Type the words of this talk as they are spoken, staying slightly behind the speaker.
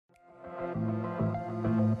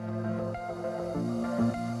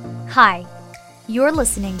Hi, you're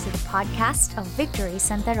listening to the podcast of Victory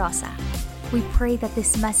Santa Rosa. We pray that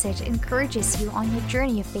this message encourages you on your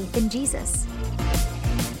journey of faith in Jesus.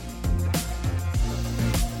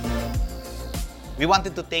 We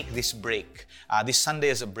wanted to take this break, this Sunday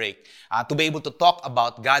as a break, to be able to talk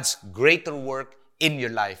about God's greater work in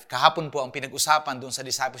your life. Kahapon po ang pinag-usapan dun sa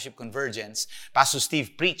Discipleship Convergence. Pastor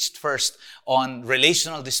Steve preached first on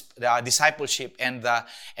relational discipleship and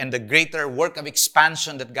the greater work of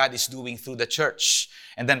expansion that God is doing through the church.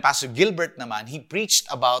 And then Pastor Gilbert naman, he preached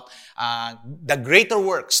about the greater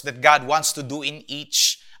works that God wants to do in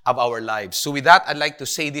each of our lives. So with that, I'd like to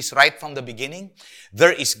say this right from the beginning.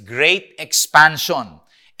 There is great expansion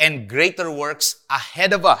and greater works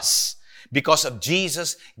ahead of us because of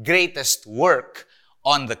Jesus' greatest work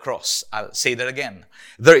on the cross. I'll say that again.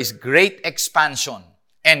 There is great expansion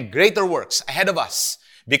and greater works ahead of us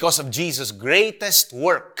because of Jesus' greatest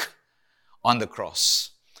work on the cross.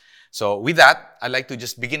 So with that, I'd like to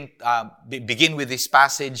just begin with this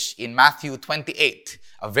passage in Matthew 28,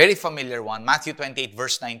 a very familiar one, Matthew 28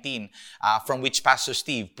 verse 19, from which Pastor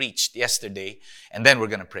Steve preached yesterday, and then we're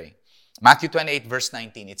going to pray. Matthew 28 verse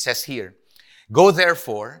 19, it says here, "Go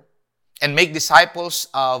therefore and make disciples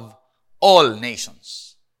of all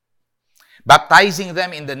nations, baptizing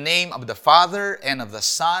them in the name of the Father and of the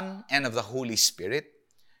Son and of the Holy Spirit,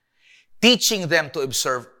 teaching them to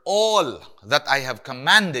observe all that I have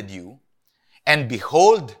commanded you, and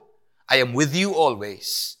behold, I am with you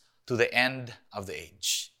always to the end of the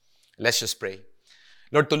age." Let's just pray.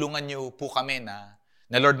 Lord, tulungan niyo po kami na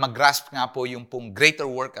Lord, mag-grasp nga po yung pong greater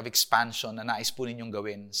work of expansion na nais po ninyong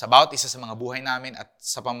gawin sa bawat isa sa mga buhay namin at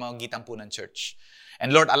sa pamamagitan po ng church.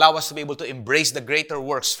 And Lord, allow us to be able to embrace the greater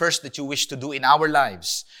works first that you wish to do in our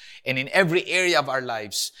lives and in every area of our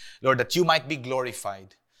lives, Lord, that you might be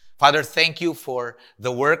glorified. Father, thank you for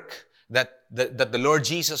the work that the Lord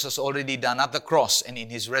Jesus has already done at the cross and in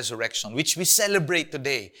His resurrection, which we celebrate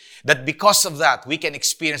today. That because of that, we can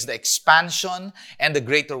experience the expansion and the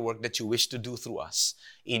greater work that you wish to do through us.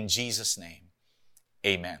 In Jesus' name,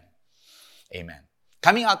 amen. Amen.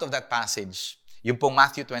 Coming out of that passage, yung pong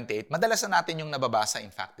Matthew 28, madalas na natin yung nababasa,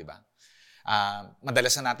 in fact, di ba?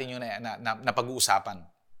 Madalas na natin yung napag-uusapan.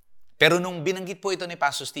 Pero nung binanggit po ito ni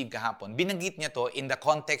Pastor Steve kahapon, binanggit niya to in the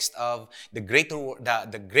context of the great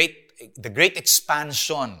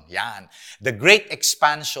expansion. Yan. The great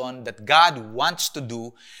expansion that God wants to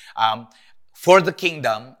do for the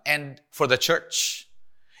kingdom and for the church.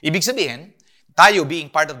 Ibig sabihin, tayo being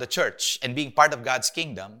part of the church and being part of God's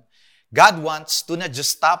kingdom, God wants to not just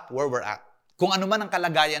stop where we're at. Kung ano man ang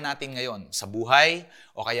kalagayan natin ngayon sa buhay,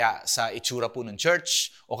 o kaya sa itsura po ng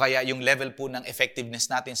church, o kaya yung level po ng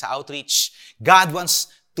effectiveness natin sa outreach, God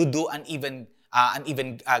wants to do an even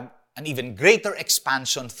greater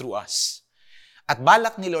expansion through us. At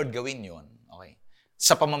balak ni Lord gawin yon, okay?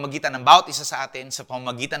 Sa pamamagitan ng bawat isa sa atin, sa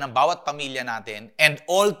pamamagitan ng bawat pamilya natin, and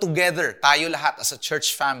all together, tayo lahat as a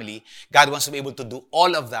church family, God wants to be able to do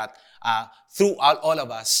all of that through all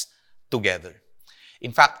of us together. In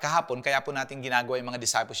fact, kahapon, kaya po natin ginagawa yung mga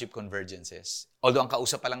discipleship convergences. Although ang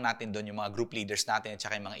kausap pa lang natin doon yung mga group leaders natin at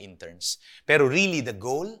saka yung mga interns. Pero really, the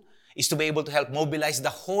goal is to be able to help mobilize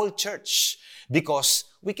the whole church because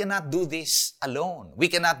we cannot do this alone. We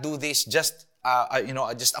cannot do this just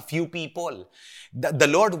a few people. The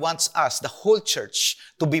Lord wants us, the whole church,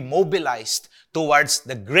 to be mobilized towards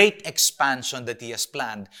the great expansion that He has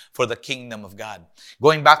planned for the kingdom of God.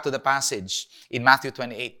 Going back to the passage in Matthew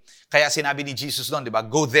 28, kaya sinabi ni Jesus doon, di ba?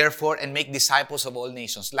 Go therefore and make disciples of all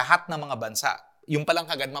nations. Lahat ng mga bansa. Yung palang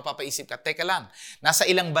kagad mapapaisip ka, teka lang, nasa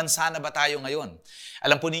ilang bansa na ba tayo ngayon?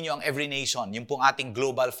 Alam po ninyo ang Every Nation, yung pong ating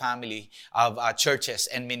global family of churches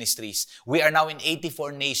and ministries. We are now in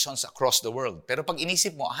 84 nations across the world. Pero pag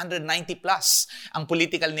inisip mo, 190 plus ang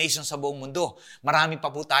political nations sa buong mundo. Marami pa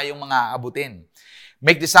po tayong mga aabutin.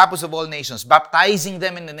 Make disciples of all nations, baptizing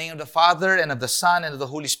them in the name of the Father and of the Son and of the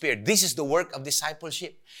Holy Spirit. This is the work of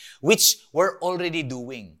discipleship, which we're already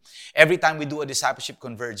doing. Every time we do a discipleship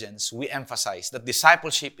convergence, we emphasize that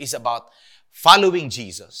discipleship is about following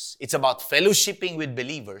Jesus. It's about fellowshipping with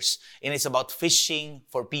believers, and it's about fishing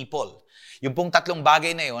for people. Yung pong tatlong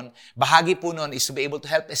bagay na yon, bahagi po nun is to be able to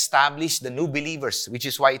help establish the new believers, which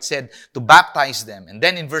is why it said to baptize them. And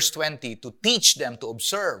then in verse 20, to teach them to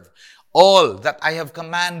observe all that I have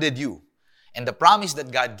commanded you. And the promise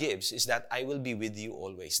that God gives is that I will be with you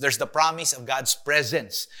always. There's the promise of God's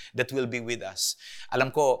presence that will be with us.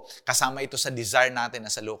 Alam ko, kasama ito sa desire natin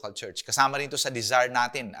as a local church. Kasama rin ito sa desire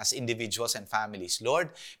natin as individuals and families.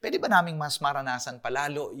 Lord, pwede ba naming mas maranasan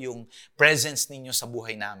palalo yung presence ninyo sa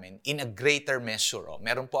buhay namin in a greater measure?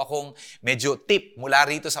 Meron po akong medyo tip mula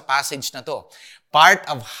rito sa passage na to. Part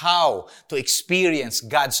of how to experience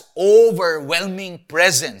God's overwhelming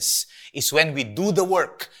presence is when we do the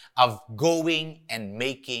work of going and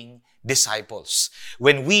making disciples.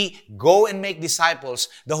 When we go and make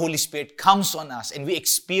disciples, the Holy Spirit comes on us and we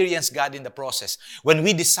experience God in the process. When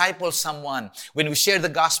we disciple someone, when we share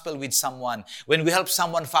the gospel with someone, when we help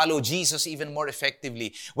someone follow Jesus even more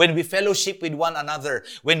effectively, when we fellowship with one another,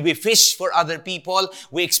 when we fish for other people,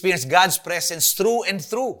 we experience God's presence through and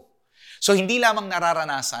through. So, hindi lamang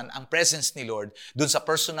nararanasan ang presence ni Lord dun sa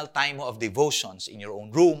personal time mo of devotions in your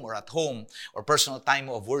own room or at home or personal time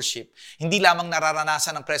mo of worship. Hindi lamang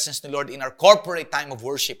nararanasan ang presence ni Lord in our corporate time of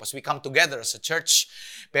worship as we come together as a church.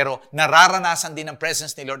 Pero nararanasan din ang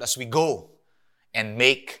presence ni Lord as we go and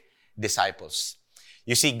make disciples.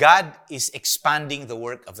 You see, God is expanding the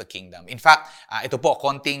work of the kingdom. In fact, ito po,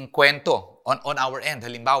 konting kwento on our end.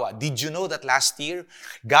 Halimbawa, did you know that last year,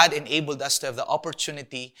 God enabled us to have the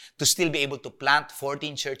opportunity to still be able to plant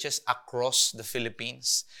 14 churches across the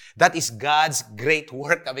Philippines? That is God's great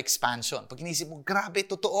work of expansion. Pag inisip mo, grabe,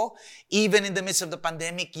 totoo. Even in the midst of the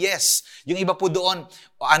pandemic, yes. Yung iba po doon,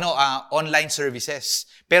 online services.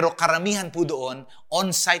 Pero karamihan po doon,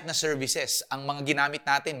 on-site na services. Ang mga ginamit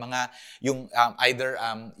natin, yung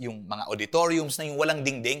yung mga auditoriums na yung walang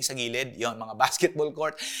dingding sa gilid, yung mga basketball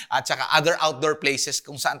court, at saka other outdoor places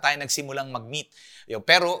kung saan tayo nagsimulang mag-meet.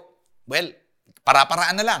 Pero,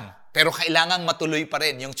 para-paraan na lang. Pero kailangang matuloy pa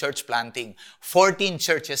rin yung church planting. 14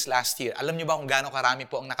 churches last year. Alam niyo ba kung gaano karami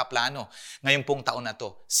po ang nakaplano ngayong pong taon na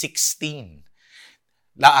to? 16.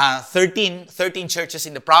 13 churches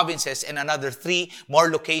in the provinces and another 3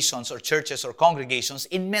 more locations or churches or congregations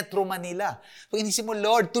in Metro Manila. Pag inisip mo,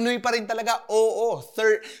 Lord, tuloy pa rin talaga.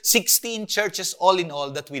 16 churches all in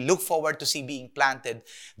all that we look forward to see being planted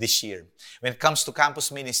this year. When it comes to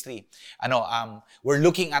campus ministry, we're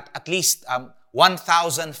looking at least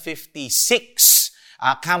 1,056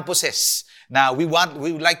 campuses na we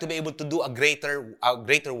would like to be able to do a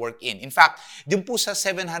greater work in. In fact, dun po sa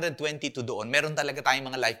 722 doon, meron talaga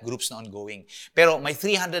tayong mga life groups na ongoing. Pero may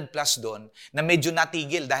 300 plus doon na medyo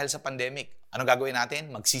natigil dahil sa pandemic. Ano gagawin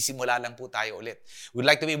natin? Magsisimula lang po tayo ulit. We'd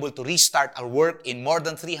like to be able to restart our work in more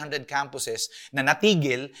than 300 campuses na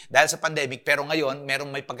natigil dahil sa pandemic. Pero ngayon,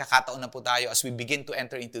 may pagkakataon na po tayo as we begin to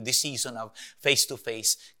enter into this season of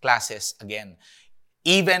face-to-face classes again.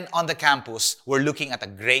 Even on the campus, we're looking at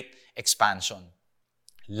a great expansion.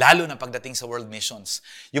 Lalo na pagdating sa world missions.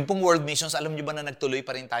 Yung pong world missions, alam nyo ba na nagtuloy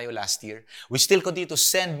pa rin tayo last year? We still continue to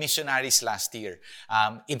send missionaries last year.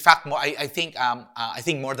 In fact, I think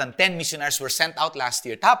more than 10 missionaries were sent out last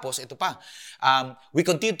year. Tapos, ito pa, we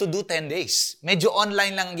continue to do 10 days. Medyo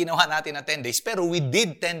online lang ang ginawa natin na 10 days, pero we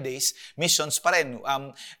did 10 days missions pa rin,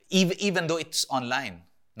 even though it's online.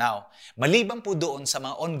 Now, maliban po doon sa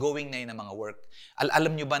mga ongoing na yun na mga work,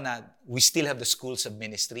 alam nyo ba na we still have the schools of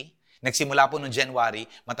ministry? Nagsimula po noong January,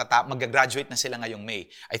 mag-graduate na sila ngayong May.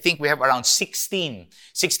 I think we have around 16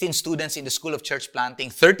 students in the School of Church Planting,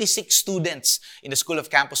 36 students in the School of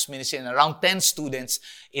Campus Ministry, and around 10 students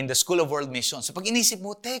in the School of World Mission. So pag inisip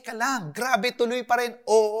mo, teka lang, grabe, tuloy pa rin.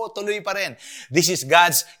 Oo, tuloy pa rin. This is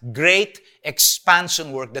God's great expansion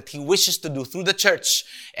work that He wishes to do through the church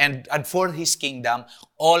and for His kingdom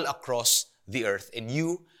all across the earth. And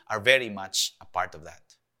you are very much a part of that.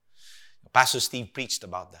 Pastor Steve preached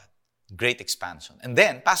about that. Great expansion. And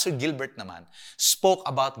then, Pastor Gilbert naman spoke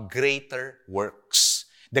about greater works.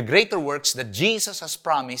 The greater works that Jesus has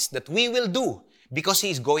promised that we will do because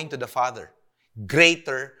He is going to the Father.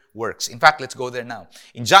 Greater works. In fact, let's go there now.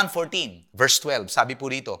 In John 14, verse 12, sabi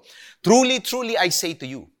po rito, "Truly, truly, I say to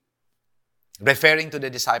you," referring to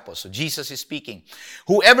the disciples. So Jesus is speaking,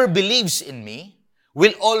 "Whoever believes in me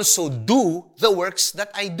will also do the works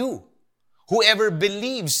that I do. Whoever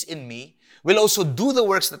believes in me will also do the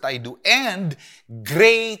works that I do, and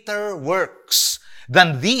greater works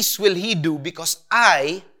than these will he do because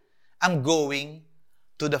I am going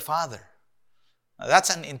to the Father." Now, that's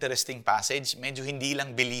an interesting passage. Medyo hindi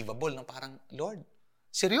lang believable. No? Parang, Lord,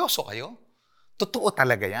 seryoso kayo? Totoo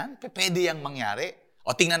talaga yan? Pwede yang mangyari?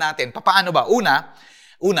 O tingnan natin, paano ba? Una,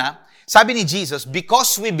 sabi ni Jesus,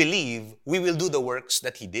 because we believe, we will do the works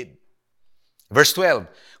that He did. Verse 12,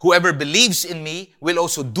 "Whoever believes in me will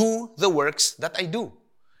also do the works that I do."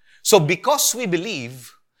 So because we believe,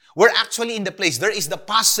 We're actually in the place. There is the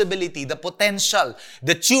possibility, the potential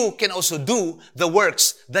that you can also do the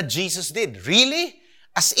works that Jesus did. Really?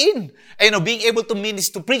 As in, being able to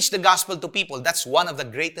preach the gospel to people, that's one of the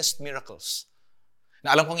greatest miracles.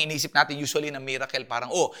 Na alam kong inisip natin usually na miracle, parang,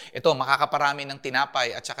 ito, makakaparami ng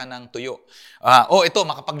tinapay at saka ng tuyo. Ito,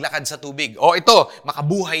 makapaglakad sa tubig. Ito,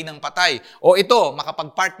 makabuhay ng patay. Ito,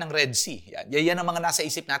 makapagpart ng Red Sea. Yan ang mga nasa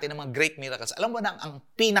isip natin ng mga great miracles. Alam mo na, ang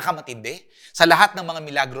pinakamatindi sa lahat ng mga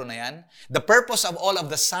milagro na yan, the purpose of all of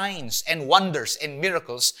the signs and wonders and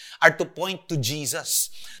miracles are to point to Jesus.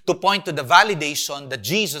 To point to the validation that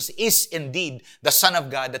Jesus is indeed the Son of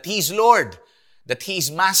God, that He is Lord, that He is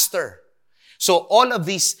Master. So all of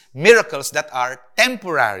these miracles that are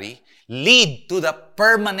temporary lead to the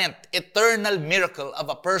permanent, eternal miracle of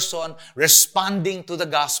a person responding to the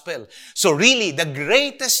gospel. So really, the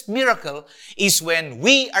greatest miracle is when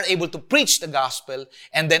we are able to preach the gospel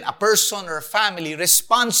and then a person or a family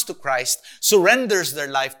responds to Christ, surrenders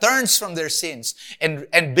their life, turns from their sins, and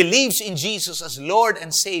believes in Jesus as Lord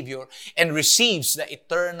and Savior and receives the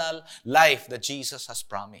eternal life that Jesus has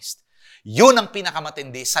promised. Yun ang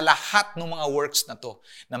pinakamatindi sa lahat ng mga works na to,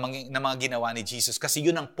 na mga ginawa ni Jesus. Kasi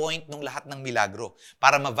yun ang point ng lahat ng milagro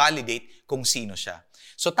para ma-validate kung sino siya.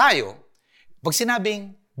 So tayo, pag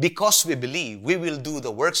sinabing, because we believe, we will do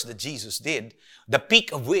the works that Jesus did, the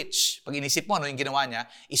peak of which, pag inisip mo, yung ginawa niya,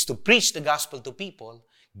 is to preach the gospel to people,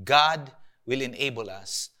 God will enable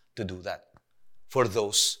us to do that for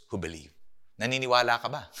those who believe. Naniniwala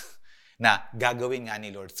ka ba na gagawin nga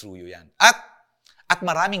ni Lord through you yan? At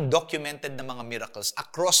maraming documented na mga miracles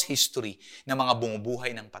across history na mga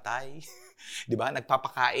bumubuhay ng patay. Di ba?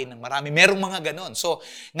 Nagpapakain ng marami. Merong mga ganon. So,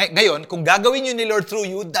 ngayon, kung gagawin yun ni Lord through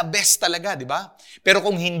you, the best talaga, di ba? Pero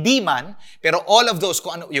kung hindi man, pero all of those,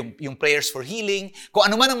 kung ano, yung prayers for healing, kung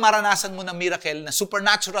ano man ang maranasan mo na miracle, na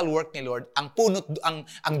supernatural work ni Lord, ang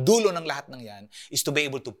dulo ng lahat ng yan is to be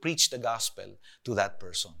able to preach the gospel to that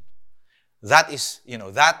person. That is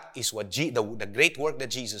what the great work that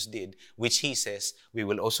Jesus did, which He says we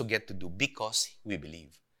will also get to do because we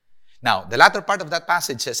believe. Now, the latter part of that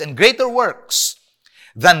passage says, and greater works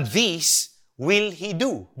than these will He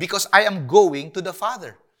do, because I am going to the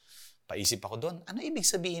Father. Paisip ako doon, ano ibig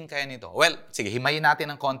sabihin kaya nito? Well, sige, himayin natin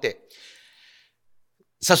ng konti.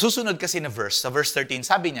 Sa susunod kasi na verse, sa verse 13,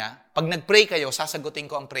 sabi niya, pag nag-pray kayo, sasagutin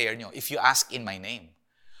ko ang prayer nyo if you ask in my name.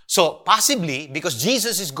 So, possibly, because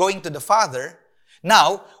Jesus is going to the Father,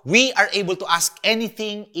 now, we are able to ask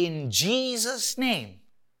anything in Jesus' name.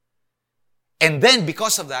 And then,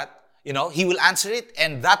 because of that, He will answer it,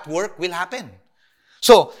 and that work will happen.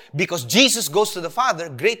 So, because Jesus goes to the Father,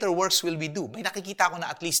 greater works will we do. May nakikita ko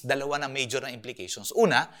na at least dalawa na major na implications.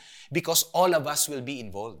 Una, because all of us will be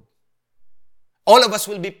involved. All of us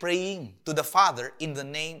will be praying to the Father in the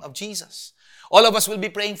name of Jesus. All of us will be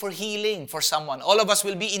praying for healing for someone. All of us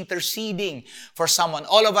will be interceding for someone.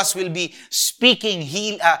 All of us will be speaking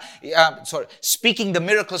the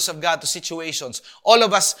miracles of God to situations. All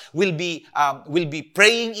of us will be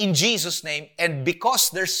praying in Jesus' name. And because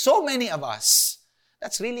there's so many of us,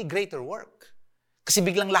 that's really greater work. Kasi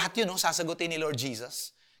biglang lahat yun, sasagutin ni Lord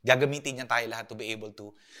Jesus. Gagamitin niya tayo lahat to be able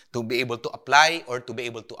to apply or to be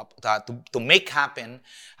able to make happen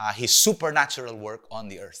His supernatural work on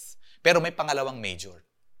the earth. Pero may pangalawang major.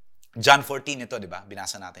 John 14 ito, di ba?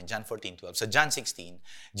 Binasa natin. John 14:12. So John 16,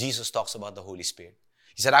 Jesus talks about the Holy Spirit.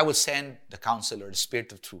 He said, I will send the Counselor, the Spirit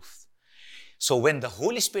of Truth. So when the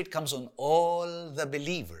Holy Spirit comes on all the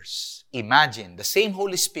believers, imagine the same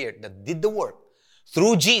Holy Spirit that did the work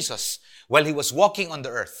through Jesus while He was walking on the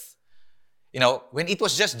earth. When it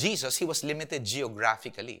was just Jesus, He was limited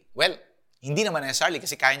geographically. Well, hindi naman necessarily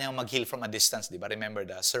kasi kaya niyang mag-heal from a distance, di ba? Remember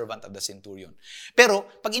the servant of the centurion. Pero,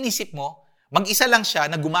 pag inisip mo, mag-isa lang siya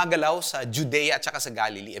na gumagalaw sa Judea at saka sa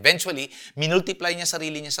Galilee. Eventually, minultiply niya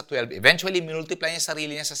sarili niya sa 12. Eventually, minultiply niya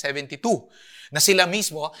sarili niya sa 72. Na sila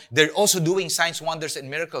mismo, they're also doing signs, wonders, and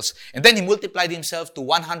miracles. And then, He multiplied Himself to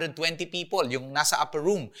 120 people, yung nasa upper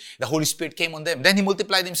room. The Holy Spirit came on them. Then, He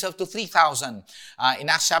multiplied Himself to 3,000 in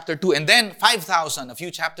Acts chapter 2. And then, 5,000 a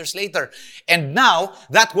few chapters later. And now,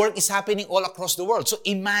 that work is happening all across the world. So,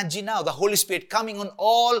 imagine now, the Holy Spirit coming on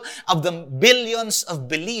all of the billions of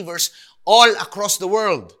believers all across the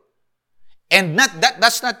world. And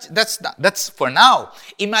that's for now.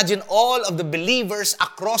 Imagine all of the believers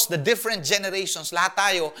across the different generations. Lahat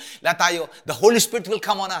tayo, the Holy Spirit will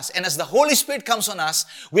come on us. And as the Holy Spirit comes on us,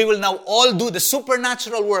 we will now all do the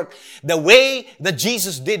supernatural work. The way that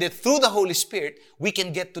Jesus did it through the Holy Spirit, we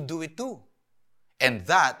can get to do it too. And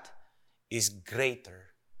that is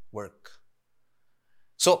greater work.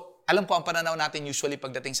 So, Alam ko, ang pananaw natin usually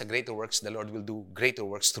pagdating sa greater works, the Lord will do greater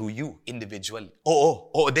works through you individually.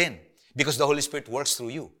 Oo din. Because the Holy Spirit works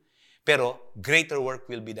through you. Pero greater work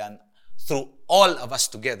will be done through all of us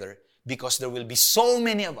together because there will be so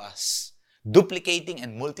many of us duplicating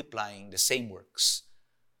and multiplying the same works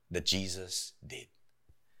that Jesus did.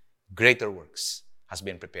 Greater works has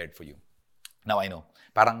been prepared for you. Now, I know,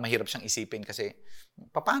 parang mahirap siyang isipin kasi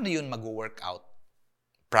paano yun mag-work out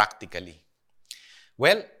practically?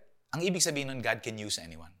 Well, ang ibig sabihin nun, God can use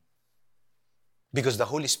anyone. Because the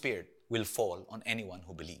Holy Spirit will fall on anyone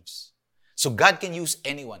who believes. So God can use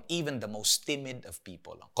anyone, even the most timid of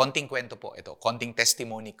people. Konting kwento po ito, konting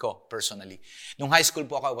testimony ko personally. Nung high school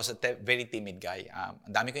po ako, I was a very timid guy. Ang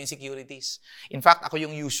dami ko insecurities. In fact, ako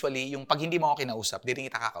yung usually, yung pag hindi mo ako kinausap, di rin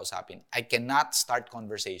kita kakausapin. I cannot start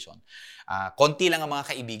conversation. Konti lang ang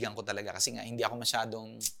mga kaibigan ko talaga kasi nga hindi ako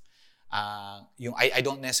masyadong, I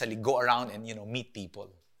don't necessarily go around and meet people.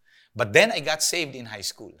 But then I got saved in high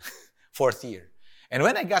school, 4th year. And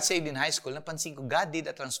when I got saved in high school, napansin ko, God did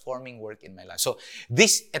a transforming work in my life. So,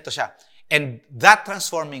 ito siya. And that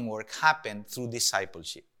transforming work happened through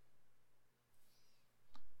discipleship.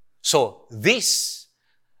 So, these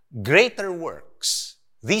greater works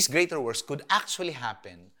could actually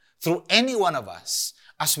happen through any one of us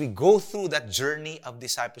as we go through that journey of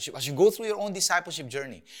discipleship, as you go through your own discipleship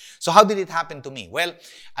journey. So how did it happen to me? Well,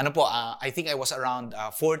 I think I was around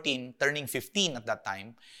 14, turning 15 at that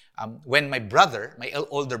time, when my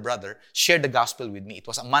older brother, shared the gospel with me. It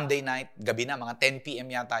was a Monday night, gabi na, mga 10 p.m.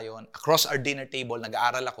 yata yun. Across our dinner table,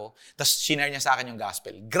 nag-aaral ako, tapos shinare niya sa akin yung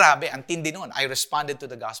gospel. Grabe, ang tindi nun. I responded to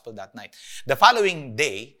the gospel that night. The following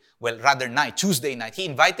day, Tuesday night, he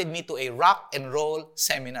invited me to a rock and roll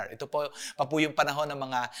seminar. Ito po yung panahon ng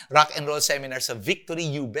mga rock and roll seminars sa Victory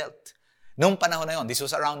U-Belt. Noong panahon na yon, this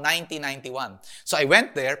was around 1991. So I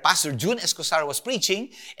went there, Pastor June Escosar was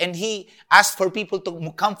preaching, and he asked for people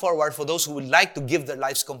to come forward for those who would like to give their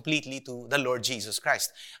lives completely to the Lord Jesus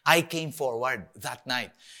Christ. I came forward that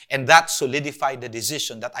night, and that solidified the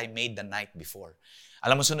decision that I made the night before.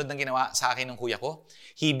 Alam mo, sunod ng ginawa sa akin ng kuya ko?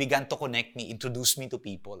 He began to connect me, introduce me to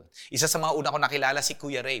people. Isa sa mga una ko nakilala si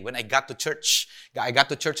Kuya Ray. When I got to church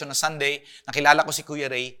on a Sunday, nakilala ko si Kuya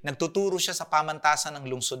Ray. Nagtuturo siya sa pamantasan ng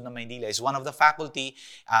lungsod ng Maynila. He's one of the faculty.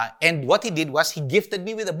 And what he did was, he gifted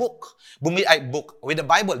me with a book. With a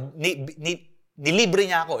Bible. Nilibre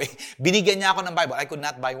niya ako. Binigyan niya ako ng Bible. I could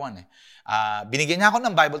not buy one. Binigyan niya ako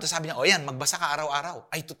ng Bible. Tapos sabi niya, yan, magbasa ka araw-araw.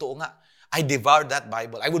 Ay, totoo nga. I devoured that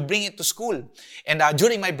Bible. I would bring it to school. And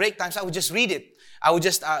during my break times, I would just read it. I would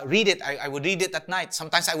read it. I would read it at night.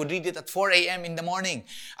 Sometimes I would read it at 4 a.m. in the morning.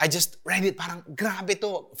 I just read it. Parang, grabe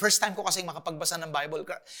to. First time ko kasi makapagbasa ng Bible.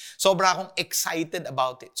 Sobra akong excited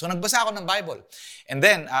about it. So, nagbasa ako ng Bible. And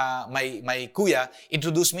then, my kuya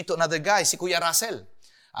introduced me to another guy, si Kuya Russell.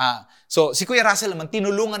 So, si Kuya Russell naman,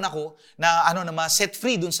 tinulungan ako na ma-set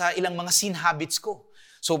free dun sa ilang mga sin habits ko.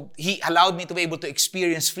 So, he allowed me to be able to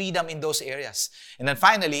experience freedom in those areas. And then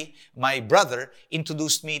finally, my brother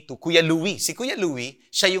introduced me to Kuya Louie. Si Kuya Louie,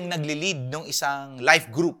 siya yung nagli-lead ng isang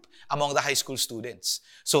life group among the high school students.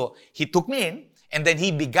 So, he took me in, and then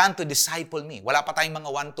he began to disciple me. Wala pa tayong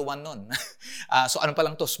mga one-to-one nun. So, ano pa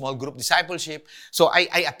lang to? Small group discipleship. So,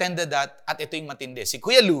 I attended that, at ito yung matindi. Si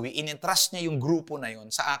Kuya Louie, in-entrust niya yung grupo na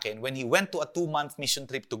yun sa akin. When he went to a 2-month mission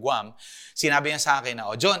trip to Guam, sinabi niya sa akin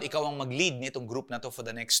na, John, ikaw ang mag-lead nitong group na to for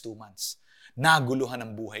the next 2 months. Naguluhan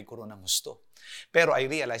ang buhay ko ron ng gusto. Pero I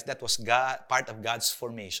realized that was part of God's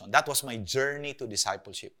formation. That was my journey to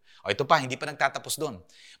discipleship. Ito pa, hindi pa nagtatapos doon.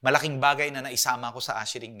 Malaking bagay na naisama ko sa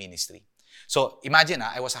ushering ministry. So, imagine,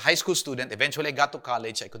 I was a high school student. Eventually, I got to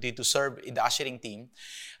college. I continued to serve in the ushering team.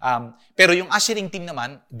 Pero yung ushering team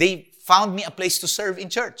naman, they found me a place to serve in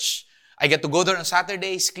church. I get to go there on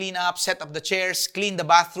Saturdays, clean up, set up the chairs, clean the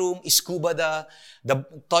bathroom, scuba the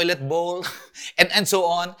toilet bowl, and so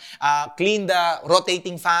on. Clean the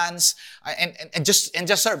rotating fans, and just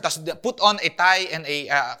serve. Tapos put on a tie and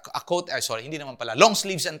a coat. Hindi naman pala. Long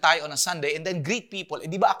sleeves and tie on a Sunday, and then greet people.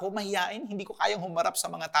 Di ba ako mahiyain? Hindi ko kayang humarap sa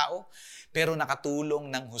mga tao. Pero nakatulong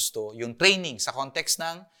ng husto yung training sa context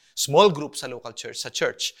ng small group sa local church, sa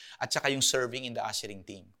church, at saka yung serving in the ushering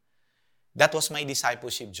team. That was my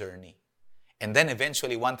discipleship journey. And then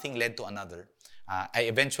eventually, one thing led to another.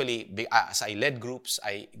 As I led groups,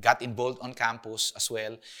 I got involved on campus as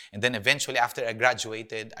well. And then eventually, after I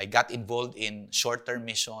graduated, I got involved in short-term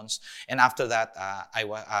missions. And after that, I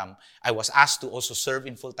was asked to also serve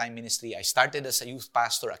in full-time ministry. I started as a youth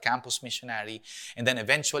pastor, a campus missionary, and then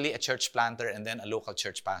eventually a church planter, and then a local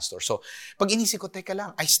church pastor. So, pag inisip ko, teka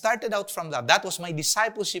lang, I started out from that. That was my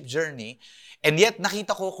discipleship journey. And yet,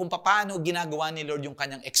 nakita ko kung paano ginagawa ni Lord yung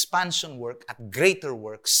kanyang expansion work at greater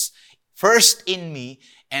works, first in me,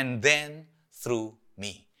 and then through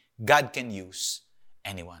me. God can use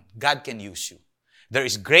anyone. God can use you. There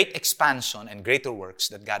is great expansion and greater works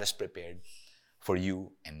that God has prepared for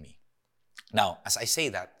you and me. Now, as I say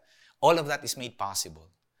that, all of that is made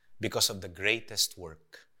possible because of the greatest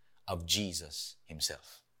work of Jesus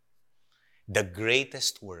Himself. The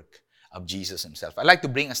greatest work of Jesus Himself. I'd like to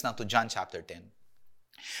bring us now to John chapter 10.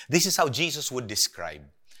 This is how Jesus would describe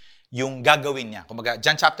yung gagawin niya. Kumbaga,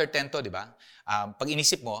 John chapter 10 to, di ba? Pag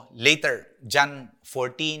inisip mo, later, John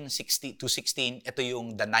 14:16, ito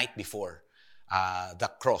yung the night before the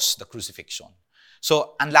cross, the crucifixion.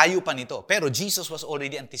 So, ang layo pa nito. Pero Jesus was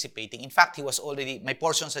already anticipating. In fact, he was already, may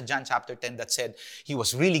portion sa John chapter 10 that said he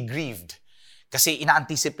was really grieved. Kasi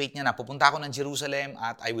ina-anticipate niya na, pupunta ako ng Jerusalem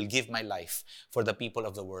at I will give my life for the people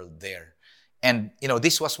of the world there. And,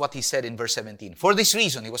 this was what he said in verse 17. For this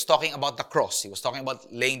reason, he was talking about the cross. He was talking about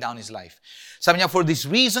laying down his life. Sabi niya, for this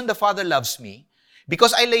reason the Father loves me,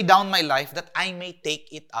 because I lay down my life that I may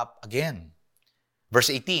take it up again.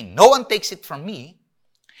 Verse 18, no one takes it from me,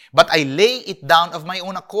 but I lay it down of my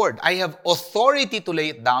own accord. I have authority to lay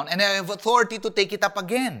it down, and I have authority to take it up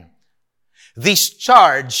again. This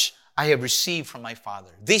charge I have received from my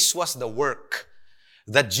Father. This was the work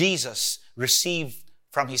that Jesus received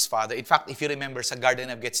from His Father. In fact, if you remember sa Garden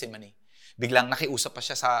of Gethsemane, biglang nakiusap pa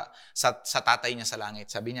siya sa tatay niya sa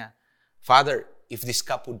langit. Sabi niya, Father, if this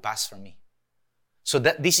cup would pass from me. So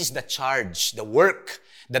that this is the charge, the work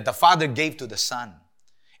that the Father gave to the Son.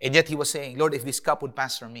 And yet He was saying, Lord, if this cup would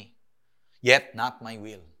pass from me, yet not my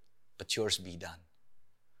will, but yours be done.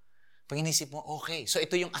 Pag inisip mo, okay, so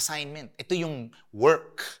ito yung assignment, ito yung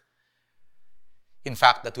work. In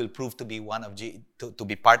fact, that will prove to be to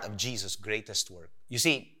be part of Jesus' greatest work. You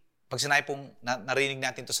see, pag sinabi pong narinig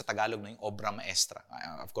natin to sa Tagalog na yung obra maestra,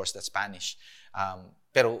 of course, that's Spanish.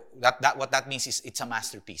 Pero what that means is it's a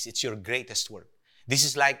masterpiece. It's your greatest work. This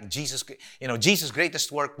is like Jesus'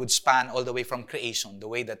 greatest work would span all the way from creation, the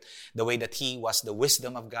way that He was the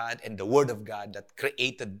wisdom of God and the Word of God that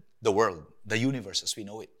created the world, the universe as we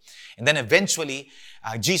know it. And then eventually,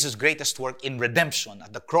 Jesus' greatest work in redemption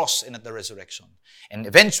at the cross and at the resurrection. And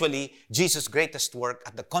eventually, Jesus' greatest work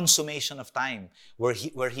at the consummation of time, where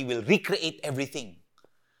He will recreate everything.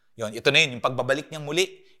 Ito na yun, yung pagbabalik niya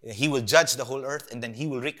muli, He will judge the whole earth, and then He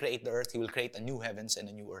will recreate the earth. He will create a new heavens and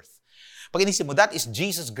a new earth. Pag inisip mo, that is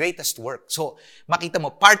Jesus' greatest work. So, makita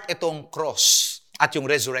mo, part itong cross at yung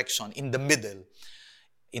resurrection in the middle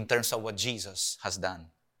in terms of what Jesus has done.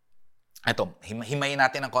 Ito, himayin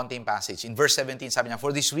natin ang konti yung passage. In verse 17, sabi niya,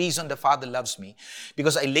 for this reason the Father loves me,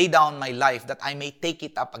 because I lay down my life that I may take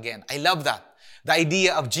it up again. I love that. The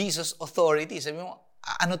idea of Jesus' authority. Sabi mo,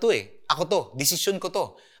 ano to eh? Ako to. Decision ko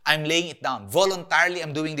to. I'm laying it down. Voluntarily,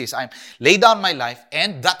 I'm doing this. I'm lay down my life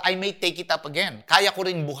and that I may take it up again. Kaya ko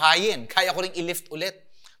rin buhayin. Kaya ko rin i-lift ulit.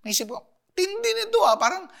 May isip ko, tindi nito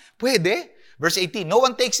parang pwede. Verse 18, no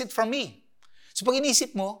one takes it from me. So pag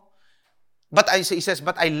inisip mo, he says,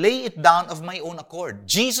 but I lay it down of my own accord.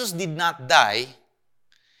 Jesus did not die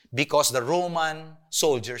because the Roman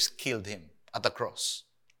soldiers killed Him at the cross.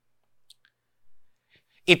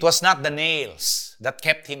 It was not the nails that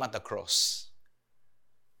kept Him at the cross.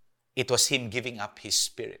 It was Him giving up His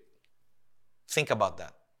spirit. Think about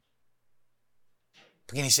that.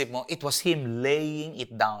 Pag inisip mo, it was Him laying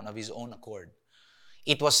it down of His own accord.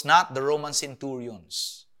 It was not the Roman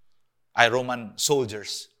centurions, Roman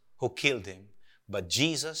soldiers who killed Him, but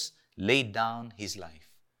Jesus laid down His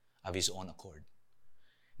life of His own accord.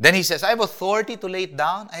 Then He says, I have authority to lay it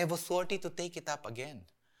down. I have authority to take it up again.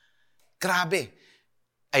 Grabe.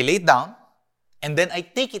 I lay it down, and then I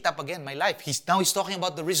take it up again, my life. Now he's talking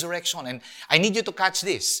about the resurrection, and I need you to catch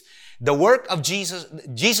this. The work of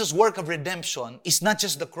Jesus' work of redemption is not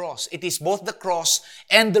just the cross. It is both the cross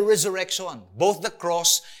and the resurrection. Both the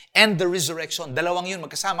cross and the resurrection. Dalawang yun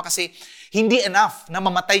magkasama kasi hindi enough na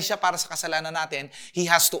mamatay siya para sa kasalanan natin. He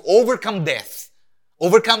has to overcome death,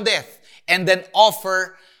 and then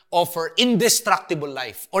offer indestructible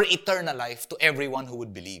life or eternal life to everyone who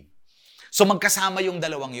would believe. So magkasama yung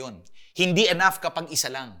dalawang yun. Hindi enough kapag isa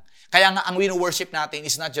lang. Kaya nga ang wino-worship natin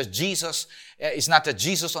is not just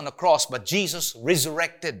Jesus on the cross, but Jesus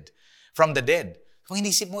resurrected from the dead. Kung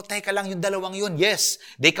inisip mo, teka lang, yung dalawang yun, yes,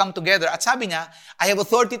 they come together. At sabi niya, I have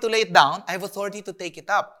authority to lay it down, I have authority to take it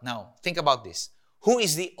up. Now, think about this. Who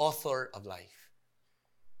is the author of life?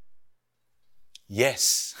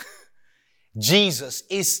 Yes, Jesus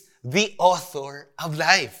is the author of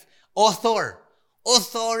life. Author,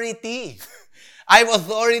 authority. I have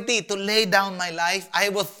authority to lay down my life. I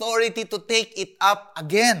have authority to take it up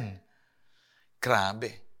again.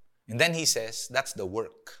 Grabe. And then he says, that's the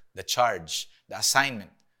work, the charge, the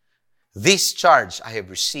assignment. This charge I have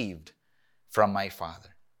received from my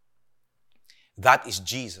Father. That is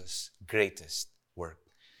Jesus' greatest work.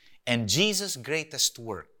 And Jesus' greatest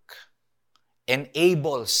work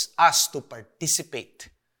enables us to participate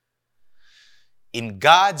in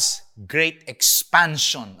God's great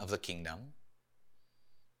expansion of the kingdom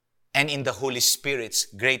and in the Holy Spirit's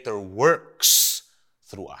greater works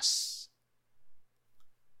through us.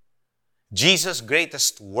 Jesus'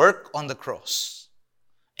 greatest work on the cross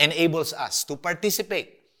enables us to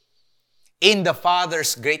participate in the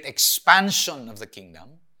Father's great expansion of the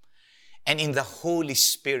kingdom and in the Holy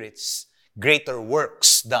Spirit's greater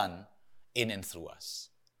works done in and through us.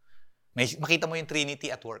 Makita mo yung Trinity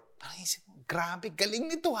at work. Parang isip mo, grabe, galing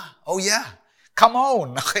nito ah. Oh yeah, come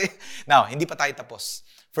on. Okay? Now, hindi pa tayo tapos.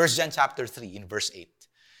 1 John chapter 3 in verse 8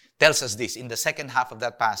 tells us this. In the second half of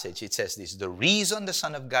that passage, it says this, the reason the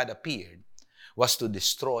Son of God appeared was to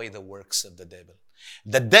destroy the works of the devil.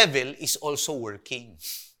 The devil is also working.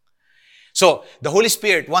 So, the Holy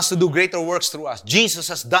Spirit wants to do greater works through us. Jesus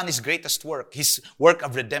has done His greatest work, His work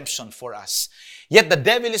of redemption for us. Yet the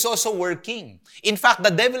devil is also working. In fact,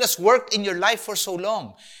 the devil has worked in your life for so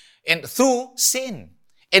long. And through sin.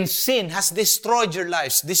 And sin has destroyed your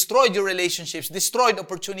lives, destroyed your relationships, destroyed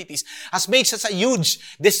opportunities, has made such a huge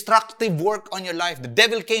destructive work on your life. The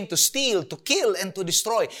devil came to steal, to kill, and to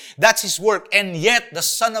destroy. That's his work. And yet the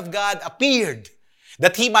Son of God appeared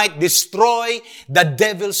that He might destroy the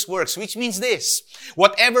devil's works. Which means this,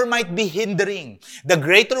 whatever might be hindering the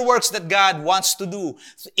greater works that God wants to do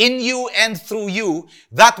in you and through you,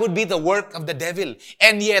 that would be the work of the devil.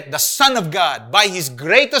 And yet the Son of God, by His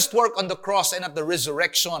greatest work on the cross and at the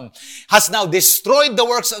resurrection, has now destroyed the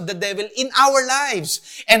works of the devil in our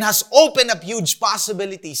lives and has opened up huge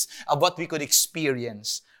possibilities of what we could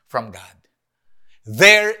experience from God.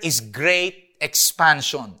 There is great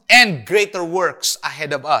expansion and greater works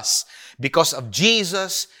ahead of us because of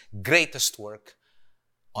Jesus' greatest work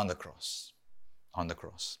on the cross. On the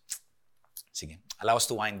cross. Sige, allow us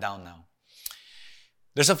to wind down now.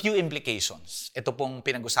 There's a few implications. Ito pong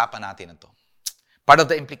pinag-usapan natin ito. Part of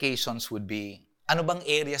the implications would be, ano bang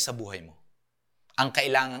area sa buhay mo ang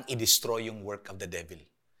kailangang i-destroy yung work of the devil?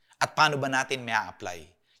 At paano ba natin may-apply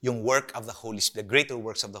yung work of the Holy Spirit, the greater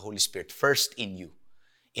works of the Holy Spirit first in you?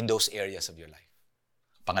 In those areas of your life.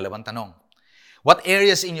 Pangalawang tanong, what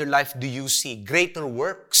areas in your life do you see greater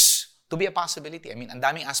works to be a possibility? I mean, ang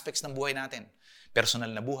daming aspects ng buhay natin. Personal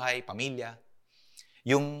na buhay, pamilya,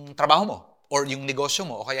 yung trabaho mo, or yung negosyo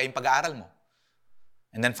mo, o kaya yung pag-aaral mo.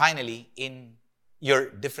 And then finally, in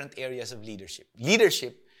your different areas of leadership.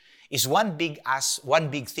 Leadership is one big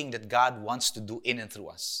thing that God wants to do in and through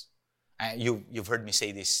us. You've heard me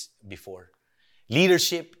say this before.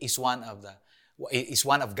 Leadership is one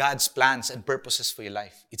of God's plans and purposes for your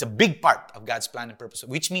life. It's a big part of God's plan and purpose,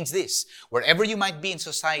 which means this, wherever you might be in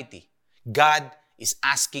society, God is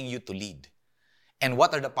asking you to lead. And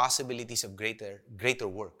what are the possibilities of greater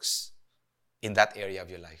works in that area of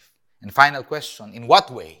your life? And final question, in what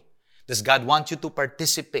way does God want you to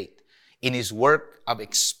participate in His work of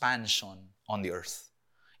expansion on the earth?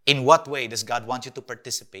 In what way does God want you to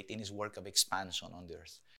participate in His work of expansion on the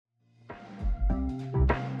earth?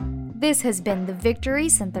 This has been the Victory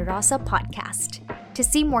Santa Rosa podcast. To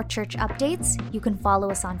see more church updates, you can follow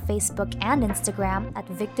us on Facebook and Instagram at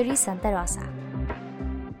Victory Santa Rosa.